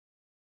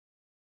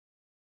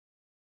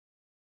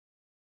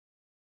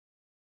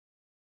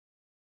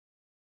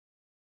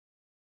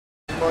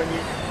my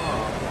new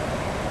car.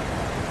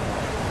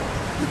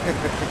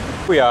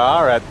 We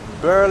are at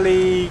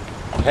Burleigh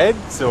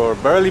Heads or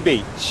Burleigh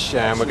Beach,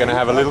 and we're going to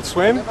have a little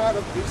swim.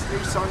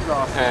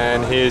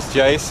 And here's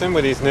Jason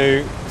with his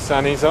new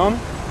sunnies on.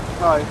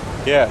 Hi.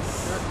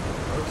 Yes.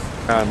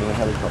 And a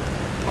helicopter.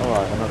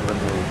 Alright, I'm not going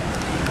to move.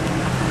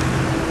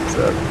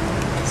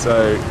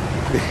 So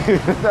you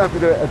don't have to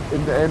do it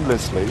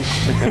endlessly.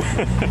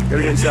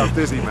 Gotta get yourself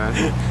dizzy, man.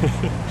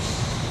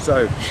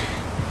 So,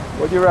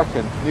 what do you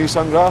reckon? New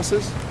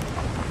sunglasses?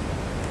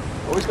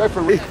 Always go for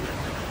a reef.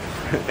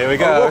 Here we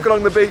go. I'll walk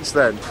along the beach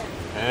then.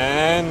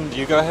 And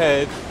you go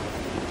ahead.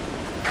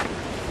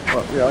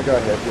 Well, yeah, I'll go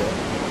ahead, yeah.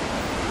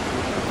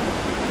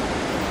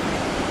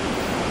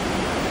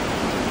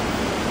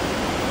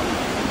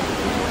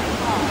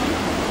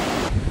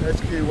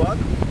 There's Q1.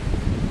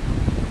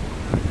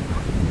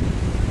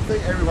 I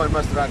think everyone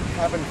must have had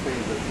cabin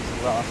fever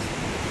this last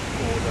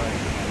 4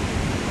 days.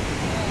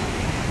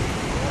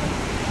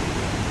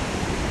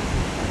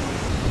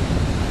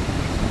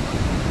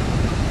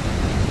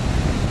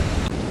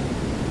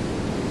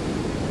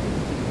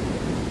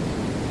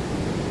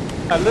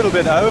 A little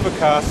bit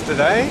overcast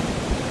today,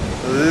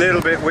 a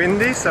little bit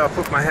windy, so I'll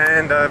put my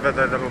hand over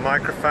the little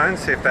microphone,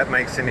 see if that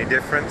makes any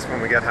difference. When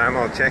we get home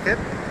I'll check it.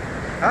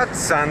 Oh, the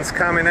sun's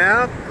coming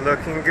out,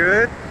 looking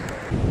good.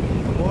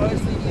 Why is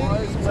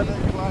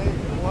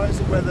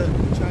the weather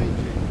changing?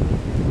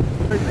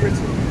 Very pretty.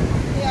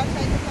 Yeah, I'll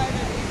take a photo.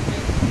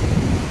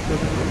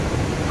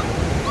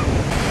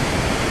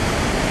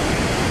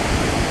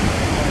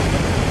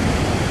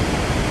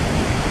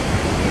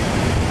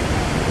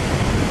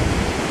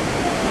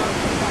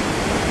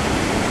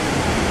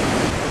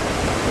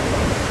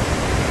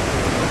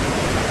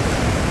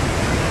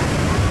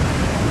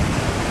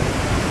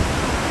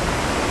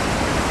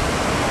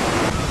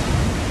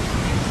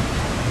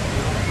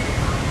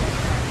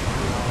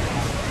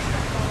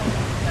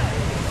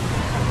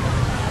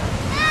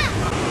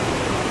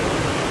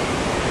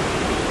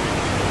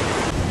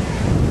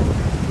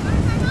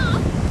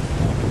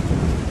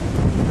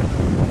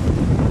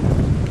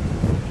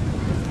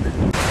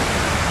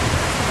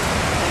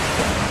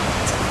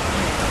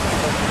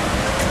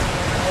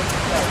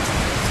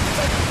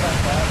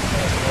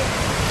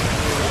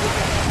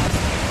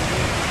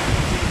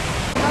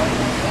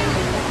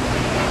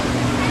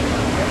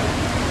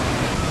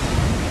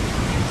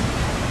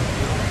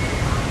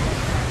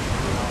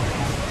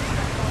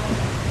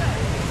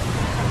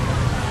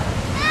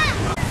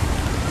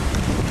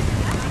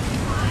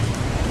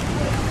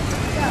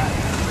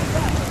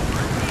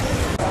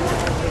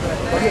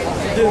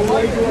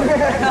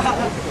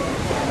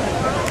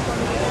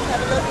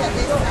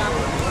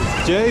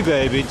 J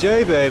baby,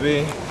 J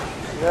baby.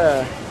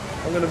 Yeah,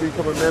 I'm going to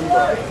become a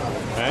member.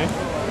 Okay.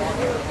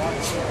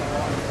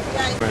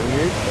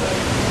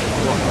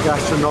 What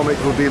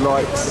gastronomical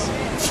delights.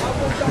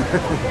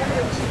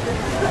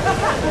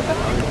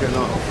 I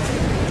cannot.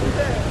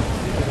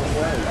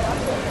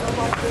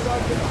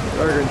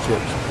 Burger and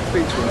chips,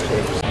 beach and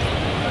chips.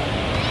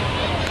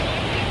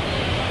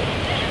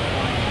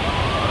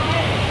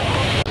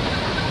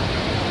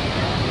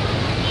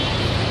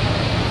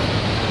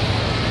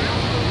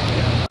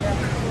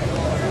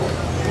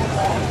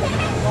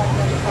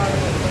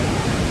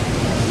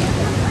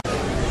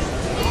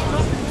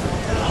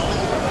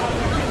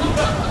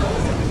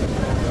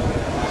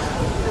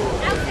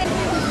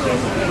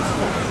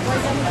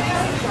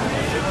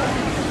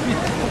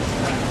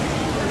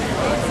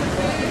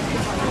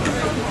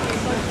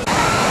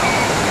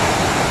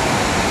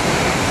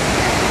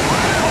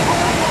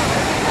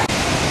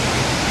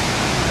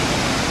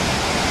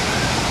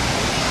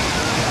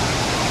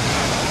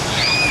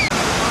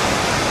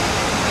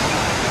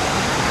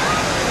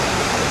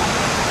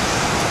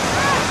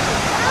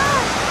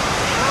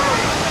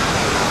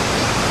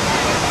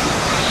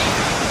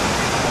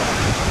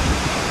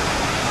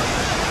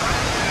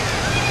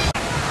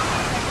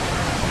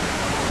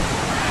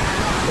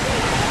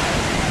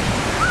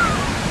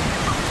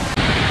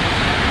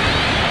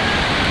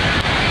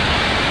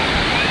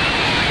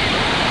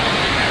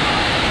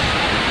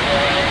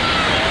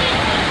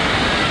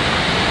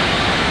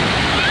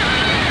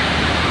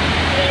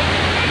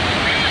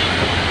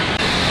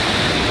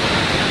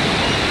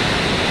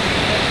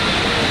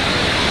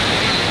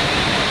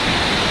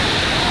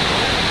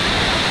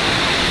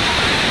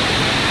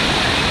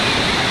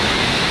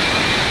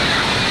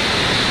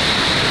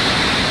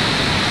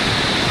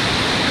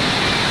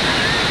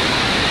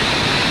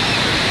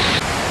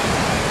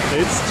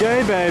 It's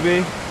J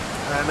baby.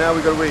 And now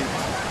we've got to eat.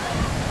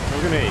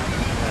 We're gonna eat.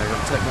 Yeah, I've got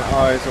to take my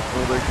eyes off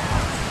all the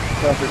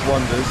perfect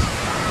wonders.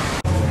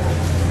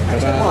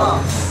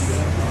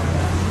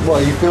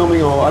 What are you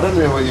filming, or I don't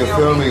know whether you're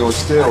filming or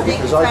still,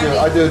 because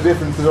I do a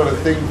different sort of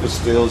thing for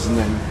stills, and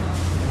then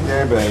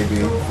yeah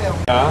baby.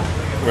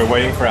 We're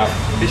waiting for our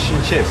fish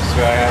and chips.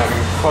 We're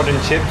having cod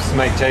and chips,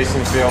 make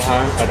Jason feel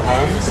at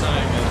home.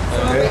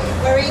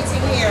 We're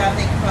eating here, I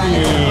think,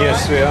 Brian.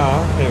 Yes, we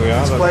are. Here we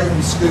are. It's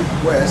Clayton Scoop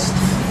West.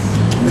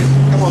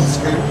 Come on,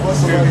 Scoop.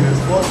 What's the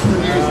latest? What's the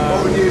news?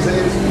 What the news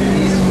is?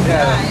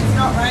 Yeah. No, it's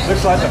not right.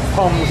 Looks like the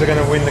Poms are going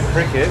to win the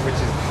cricket, which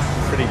is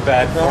pretty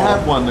bad They form.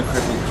 have won the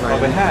cricket claim. Oh,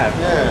 they have?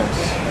 Yes.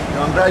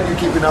 I'm glad you're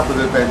keeping up with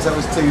the events. That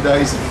was 2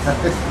 days ago.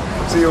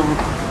 So your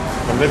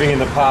I'm living in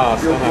the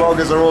past. aren't I?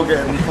 bloggers are all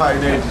getting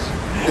paid edge.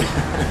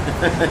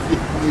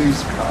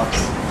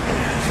 Newscasts.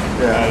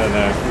 Yeah. I don't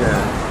know.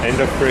 Yeah. End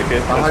of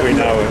cricket I as hope we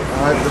know it.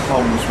 I hope the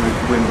Poms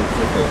win the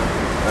cricket.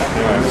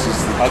 Anyway, This is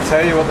the, I'll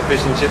tell you what the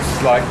fish and chips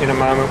is like in a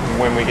moment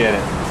when we get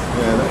it.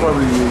 yeah, they're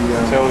probably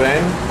Till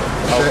then,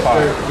 I'll very,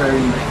 fire. very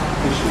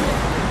fishy.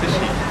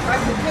 Fishy. I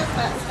can cook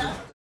that stuff.